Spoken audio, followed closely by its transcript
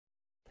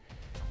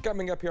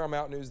Coming up here on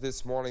Mountain News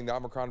this morning, the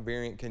Omicron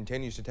variant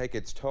continues to take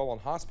its toll on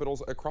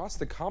hospitals across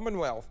the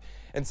Commonwealth,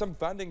 and some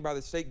funding by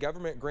the state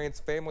government grants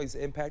families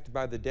impacted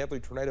by the deadly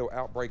tornado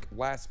outbreak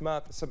last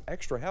month some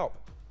extra help.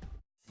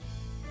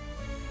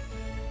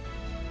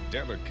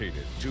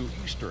 Dedicated to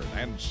Eastern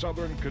and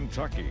Southern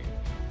Kentucky,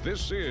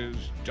 this is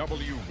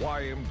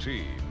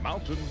WYMT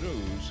Mountain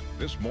News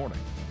this morning.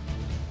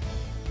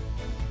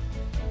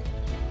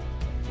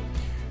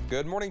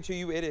 Good morning to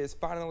you. It is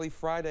finally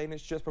Friday and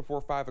it's just before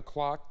 5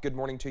 o'clock. Good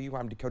morning to you.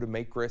 I'm Dakota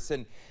Makris,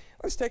 and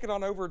let's take it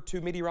on over to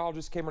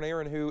meteorologist Cameron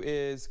Aaron, who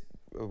is,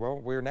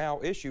 well, we're now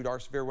issued our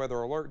severe weather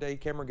alert day.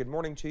 Cameron, good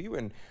morning to you.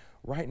 And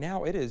right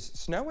now it is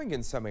snowing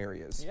in some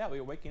areas. Yeah,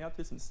 we're waking up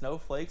to some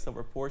snowflakes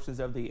over portions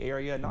of the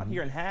area, not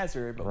here in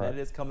Hazard, but that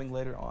is coming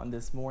later on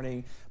this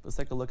morning. Let's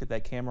take a look at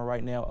that camera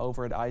right now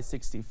over at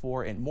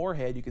I-64 in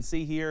Moorhead. You can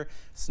see here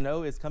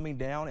snow is coming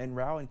down in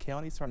Rowan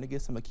County, starting to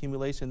get some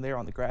accumulation there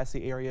on the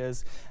grassy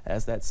areas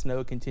as that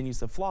snow continues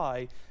to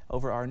fly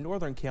over our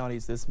northern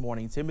counties this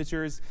morning.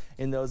 Temperatures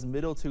in those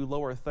middle to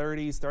lower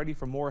 30s, 30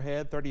 for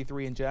Moorhead,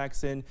 33 in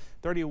Jackson,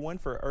 31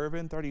 for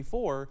Irvin,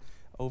 34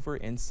 over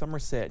in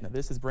Somerset. Now,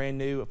 this is brand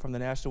new from the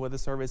National Weather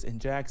Service in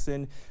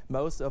Jackson.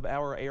 Most of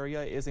our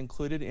area is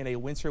included in a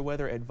winter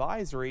weather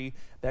advisory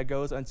that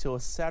goes until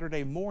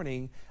Saturday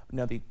morning.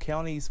 Now, the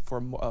counties for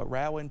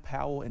Rowan,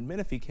 Powell, and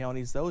Menifee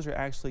counties, those are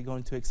actually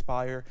going to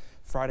expire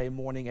Friday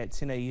morning at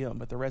 10 a.m.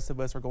 But the rest of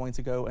us are going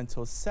to go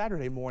until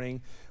Saturday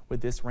morning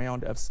with this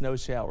round of snow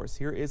showers.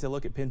 Here is a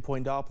look at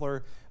pinpoint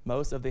Doppler.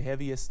 Most of the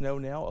heaviest snow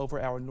now over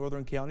our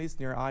northern counties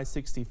near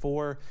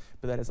I-64,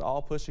 but that is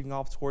all pushing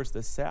off towards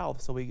the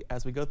south. So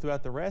as we go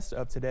throughout the rest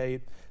of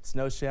today,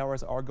 snow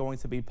showers are going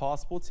to be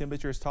possible.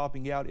 Temperatures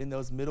topping out in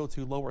those middle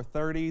to lower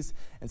 30s,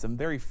 and some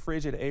very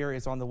frigid air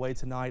is on the way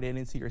tonight and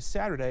into your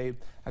Saturday.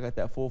 I got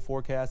that full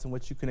forecast and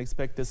what you can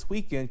expect this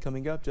weekend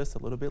coming up just a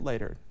little bit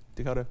later.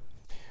 Dakota.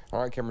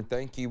 All right, Cameron,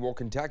 thank you. Well,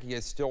 Kentucky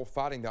is still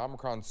fighting the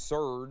Omicron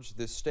surge.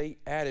 The state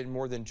added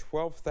more than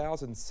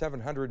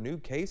 12,700 new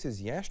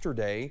cases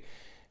yesterday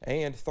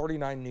and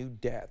 39 new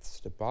deaths.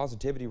 The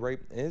positivity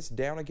rate is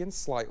down again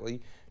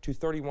slightly to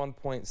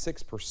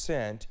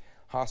 31.6%.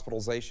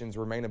 Hospitalizations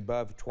remain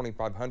above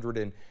 2,500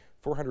 and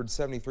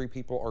 473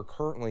 people are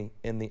currently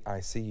in the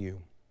ICU.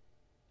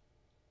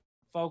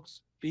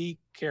 Folks, be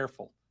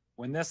careful.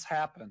 When this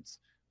happens,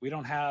 we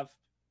don't have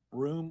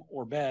room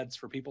or beds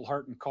for people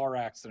hurt in car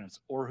accidents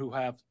or who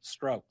have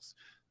strokes.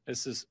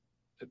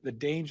 The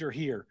danger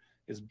here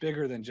is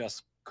bigger than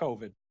just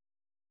COVID.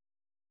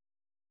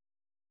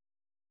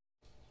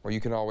 Well, you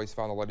can always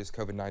find the latest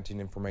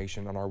COVID-19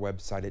 information on our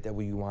website at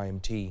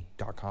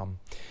WYMT.com.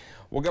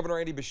 Well, Governor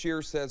Andy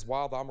Beshear says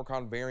while the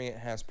Omicron variant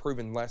has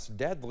proven less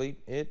deadly,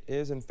 it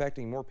is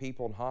infecting more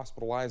people and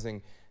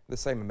hospitalizing the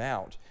same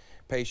amount.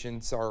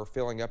 Patients are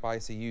filling up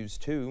ICUs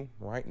too.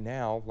 Right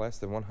now, less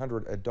than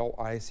 100 adult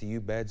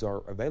ICU beds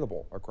are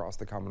available across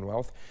the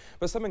Commonwealth.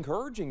 But some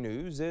encouraging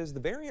news is the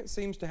variant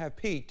seems to have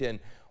peaked and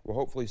will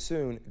hopefully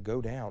soon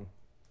go down.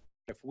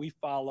 If we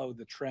follow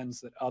the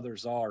trends that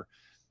others are,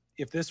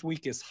 if this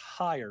week is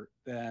higher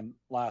than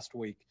last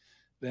week,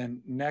 then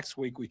next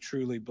week we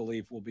truly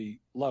believe will be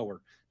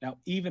lower. Now,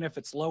 even if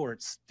it's lower,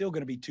 it's still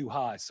going to be too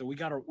high. So we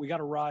got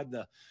to ride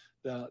the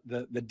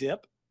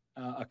dip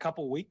a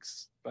couple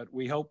weeks, but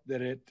we hope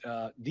that it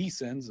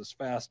descends as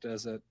fast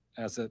as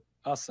it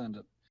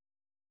ascended.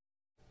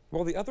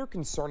 Well, the other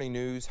concerning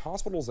news,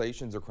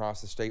 hospitalizations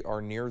across the state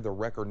are near the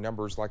record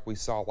numbers like we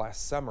saw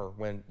last summer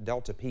when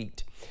Delta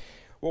peaked.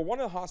 Well, one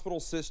of the hospital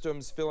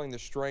systems feeling the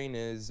strain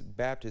is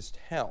Baptist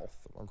Health.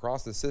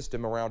 Across the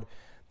system, around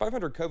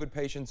 500 COVID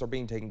patients are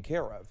being taken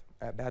care of.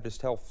 At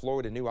Baptist Health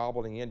Floyd in New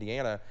Albany,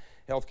 Indiana,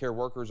 healthcare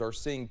workers are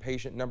seeing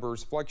patient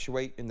numbers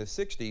fluctuate in the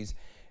 60s.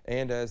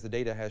 And as the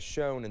data has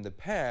shown in the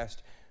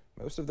past,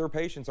 most of their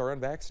patients are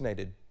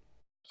unvaccinated.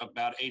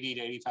 About 80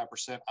 to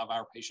 85% of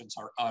our patients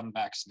are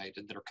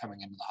unvaccinated that are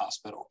coming into the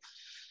hospital.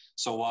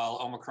 So while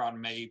Omicron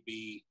may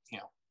be,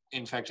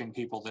 infecting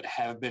people that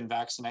have been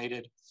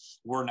vaccinated,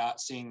 we're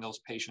not seeing those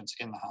patients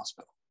in the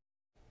hospital.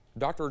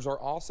 Doctors are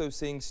also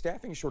seeing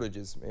staffing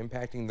shortages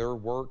impacting their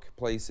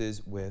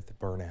workplaces with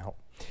burnout.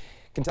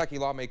 Kentucky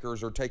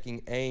lawmakers are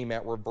taking aim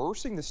at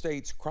reversing the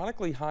state's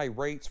chronically high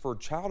rates for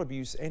child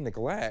abuse and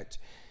neglect.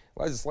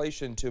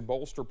 Legislation to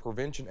bolster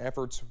prevention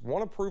efforts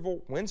won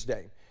approval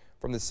Wednesday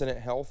from the Senate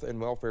Health and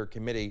Welfare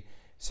Committee,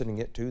 sending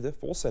it to the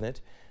full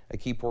Senate. A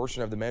key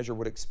portion of the measure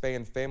would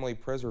expand family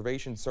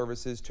preservation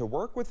services to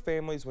work with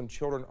families when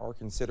children are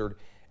considered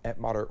at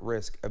moderate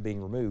risk of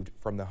being removed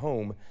from the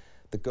home.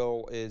 The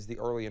goal is the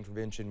early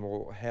intervention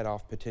will head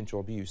off potential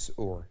abuse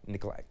or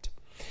neglect.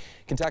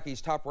 Kentucky's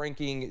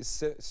top-ranking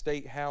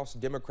state House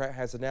Democrat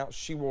has announced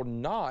she will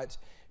not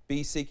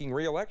be seeking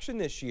re-election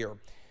this year.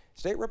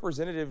 State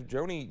Representative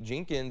Joni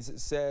Jenkins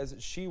says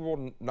she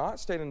will not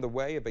stand in the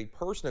way of a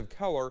person of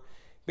color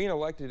being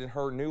elected in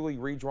her newly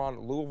redrawn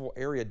Louisville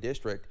area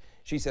district.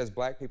 She says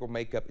black people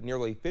make up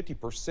nearly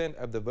 50%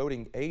 of the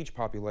voting age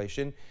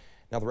population.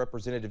 Now, the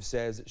representative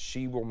says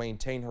she will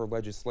maintain her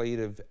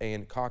legislative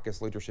and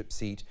caucus leadership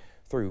seat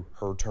through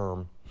her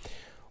term.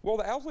 Well,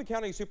 the Owsley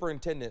County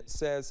Superintendent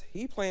says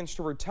he plans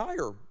to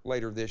retire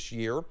later this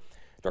year.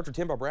 Dr.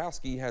 Tim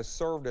Bobrowski has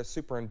served as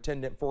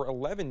superintendent for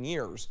 11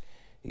 years.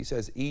 He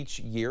says each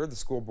year the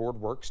school board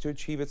works to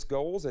achieve its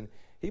goals, and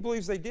he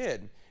believes they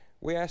did.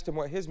 We asked him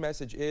what his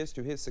message is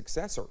to his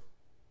successor.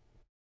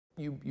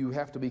 You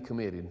have to be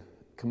committed.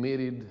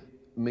 Committed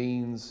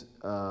means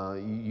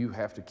you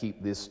have to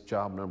keep this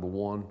job number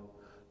one.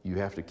 You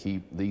have to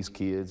keep these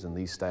kids and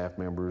these staff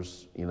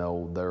members, you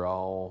know, they're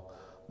all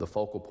the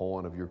focal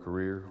point of your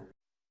career.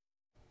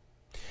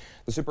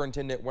 The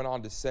superintendent went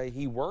on to say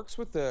he works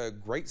with a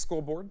great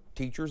school board,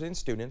 teachers and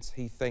students.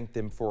 He thanked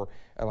them for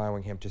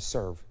allowing him to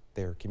serve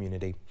their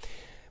community.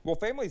 Well,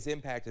 families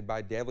impacted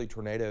by deadly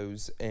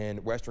tornadoes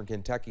in western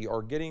Kentucky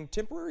are getting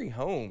temporary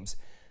homes.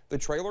 The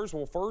trailers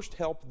will first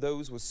help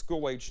those with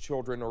school-age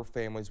children or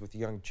families with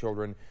young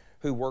children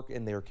who work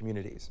in their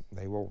communities.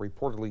 They will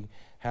reportedly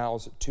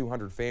house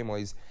 200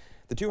 families.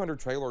 The 200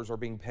 trailers are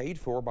being paid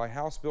for by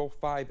House Bill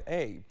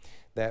 5A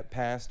that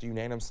passed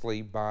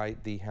unanimously by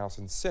the House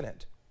and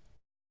Senate.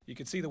 You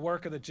can see the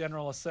work of the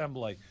General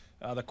Assembly,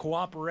 the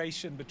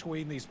cooperation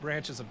between these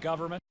branches of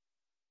government.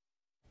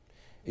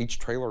 Each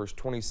trailer is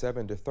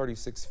 27 to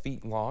 36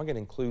 feet long and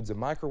includes a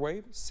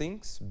microwave,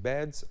 sinks,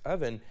 beds,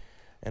 oven,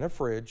 and a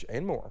fridge,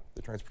 and more.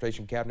 The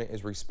Transportation Cabinet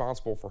is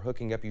responsible for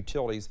hooking up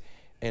utilities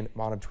and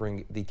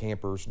monitoring the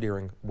campers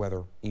during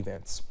weather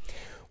events.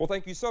 Well,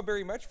 thank you so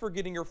very much for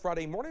getting your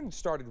Friday morning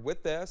started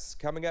with us.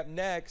 Coming up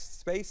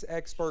next, space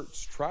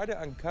experts try to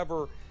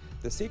uncover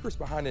the secrets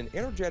behind an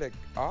energetic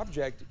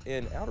object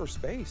in outer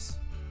space.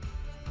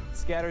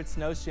 Scattered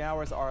snow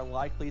showers are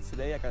likely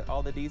today. I got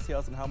all the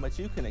details on how much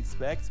you can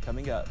expect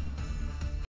coming up.